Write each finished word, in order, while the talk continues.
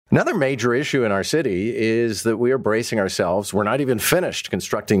Another major issue in our city is that we are bracing ourselves. We're not even finished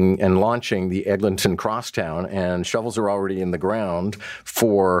constructing and launching the Eglinton Crosstown, and shovels are already in the ground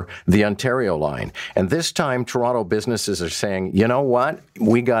for the Ontario line. And this time, Toronto businesses are saying, you know what?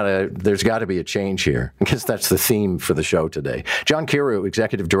 There's got to be a change here, because that's the theme for the show today. John Kiru,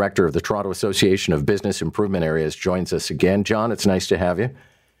 Executive Director of the Toronto Association of Business Improvement Areas, joins us again. John, it's nice to have you.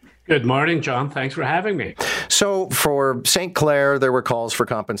 Good morning, John. Thanks for having me. So for St. Clair, there were calls for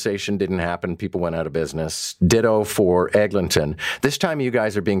compensation, didn't happen. People went out of business. Ditto for Eglinton. This time you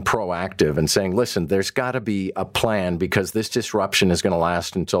guys are being proactive and saying, listen, there's got to be a plan because this disruption is going to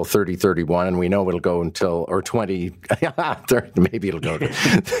last until 3031, and we know it'll go until, or 20, maybe it'll go to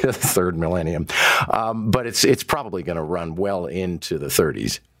the third millennium. But it's probably going to run well into the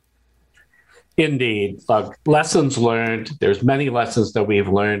 30s. Indeed. Look, lessons learned. There's many lessons that we've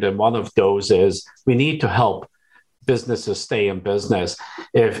learned, and one of those is we need to help businesses stay in business.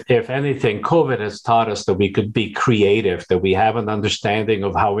 If anything, COVID has taught us that we could be creative, that we have an understanding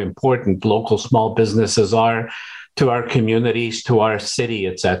of how important local small businesses are to our communities, to our city,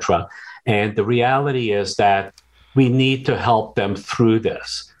 etc. And the reality is that we need to help them through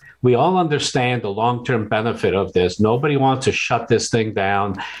this. We all understand the long-term benefit of this. Nobody wants to shut this thing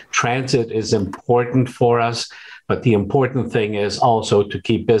down. Transit is important for us, but the important thing is also to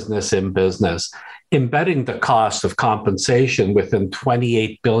keep business in business. Embedding the cost of compensation within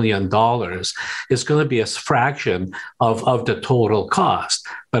 $28 billion is going to be a fraction of the total cost.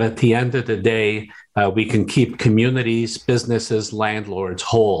 But at the end of the day, we can keep communities, businesses, landlords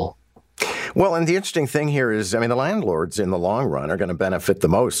whole. Well, and the interesting thing here is, the landlords in the long run are going to benefit the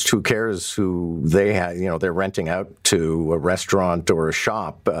most. Who cares who they have? They're renting out to a restaurant or a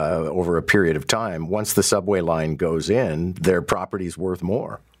shop over a period of time. Once the subway line goes in, their property's worth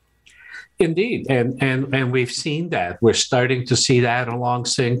more. Indeed, and we've seen that. We're starting to see that along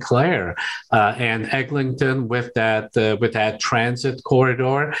St. Clair and Eglinton with that transit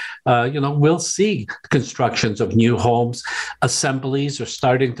corridor. We'll see constructions of new homes. Assemblies are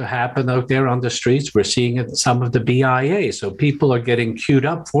starting to happen out there on the streets. We're seeing it in some of the BIA, so people are getting queued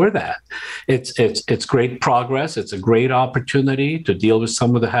up for that. It's great progress. It's a great opportunity to deal with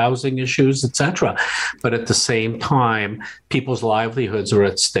some of the housing issues, etc. But at the same time, people's livelihoods are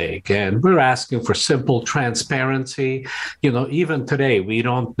at stake, and we're asking for simple transparency. Even today, we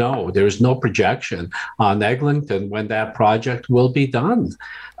don't know. There's no projection on Eglinton when that project will be done.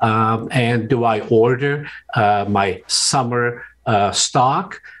 And do I order my summer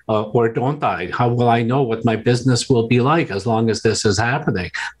stock or don't I? How will I know what my business will be like as long as this is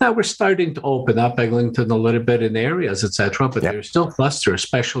happening? Now we're starting to open up Eglinton a little bit in areas, etc., but There's still cluster,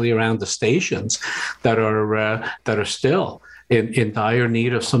 especially around the stations that are still in dire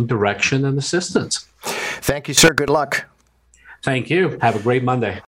need of some direction and assistance. Thank you, sir. Good luck. Thank you. Have a great Monday.